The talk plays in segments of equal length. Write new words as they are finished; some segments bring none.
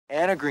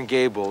Anna Green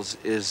Gables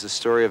is the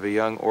story of a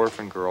young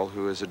orphan girl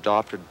who is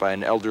adopted by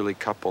an elderly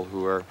couple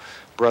who are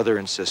brother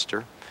and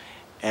sister,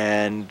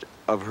 and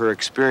of her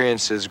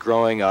experiences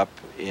growing up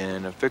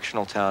in a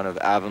fictional town of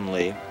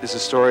Avonlea. It's a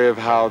story of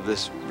how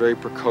this very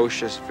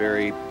precocious,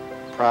 very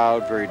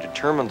proud, very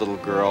determined little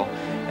girl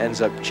ends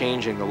up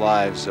changing the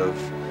lives of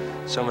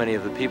so many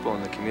of the people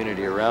in the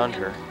community around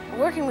her.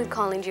 Working with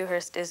Colleen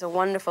Dewhurst is a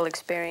wonderful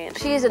experience.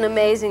 She is an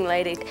amazing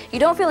lady. You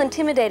don't feel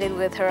intimidated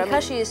with her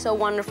because she is so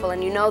wonderful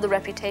and you know the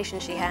reputation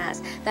she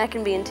has. That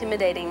can be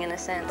intimidating in a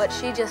sense, but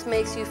she just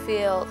makes you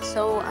feel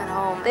so at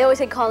home. They always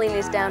say Colleen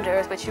is down to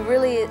earth, but she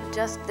really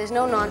just, there's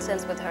no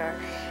nonsense with her.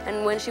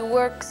 And when she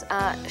works,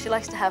 she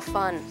likes to have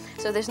fun.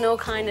 So there's no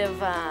kind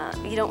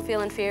of, you don't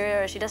feel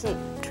inferior. She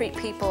doesn't treat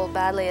people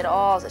badly at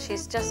all. So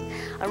she's just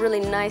a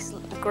really nice,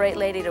 great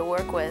lady to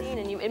work with.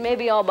 And it may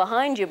be all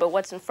behind you, but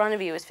what's in front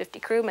of you is 50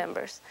 crew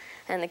members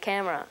and the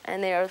camera.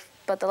 And they are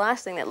but the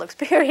last thing that looks,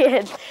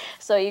 period.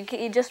 So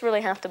you just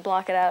really have to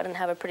block it out and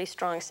have a pretty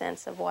strong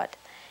sense of what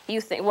you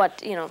think,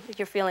 what, you know,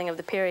 your feeling of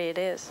the period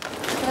is.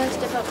 Can I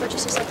step out for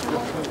just a second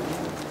more?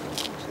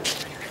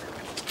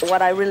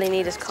 What I really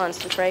need is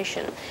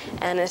concentration,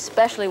 and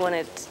especially when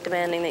it's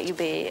demanding that you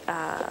be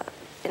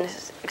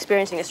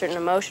experiencing a certain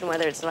emotion,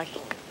 whether it's like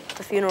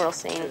the funeral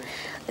scene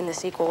in the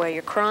sequel where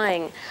you're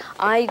crying.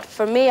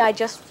 For me, I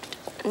just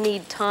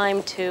need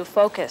time to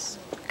focus,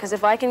 because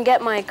if I can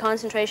get my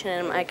concentration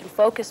and I can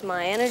focus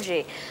my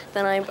energy,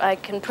 then I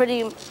can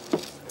pretty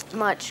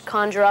much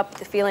conjure up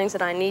the feelings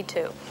that I need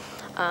to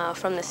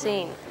from the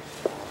scene.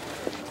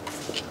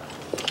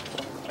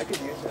 I could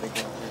use that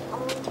again.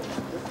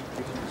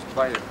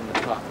 Bite it from the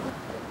top.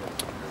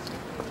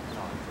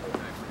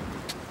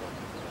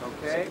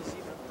 Okay.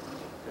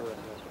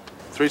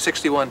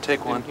 361,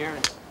 take one. Here.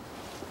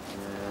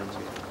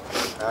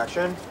 And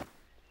action.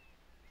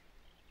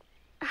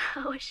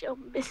 Oh, I shall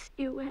miss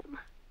you, Em.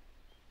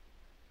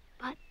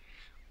 But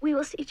we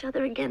will see each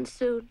other again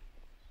soon.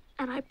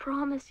 And I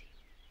promise you,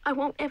 I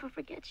won't ever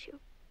forget you.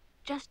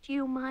 Just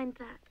you mind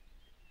that.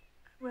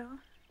 I will.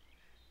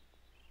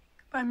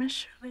 Goodbye, Miss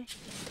Shirley.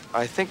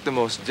 I think the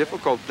most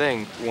difficult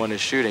thing one is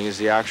shooting is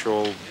the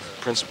actual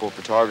principal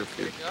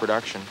photography,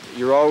 production.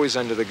 You're always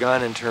under the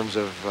gun in terms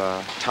of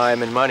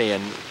time and money,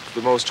 and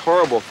the most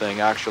horrible thing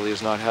actually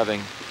is not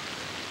having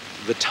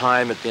the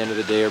time at the end of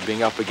the day or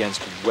being up against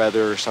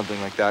weather or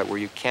something like that where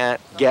you can't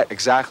get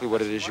exactly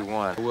what it is you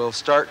want. We'll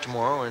start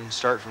tomorrow and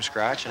start from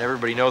scratch, and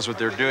everybody knows what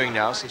they're doing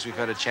now since we've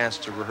had a chance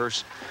to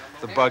rehearse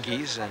the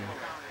buggies and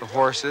the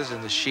horses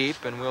and the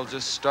sheep, and we'll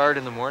just start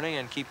in the morning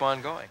and keep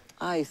on going.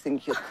 I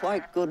think you're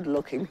quite good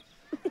looking.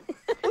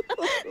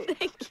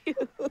 Thank you.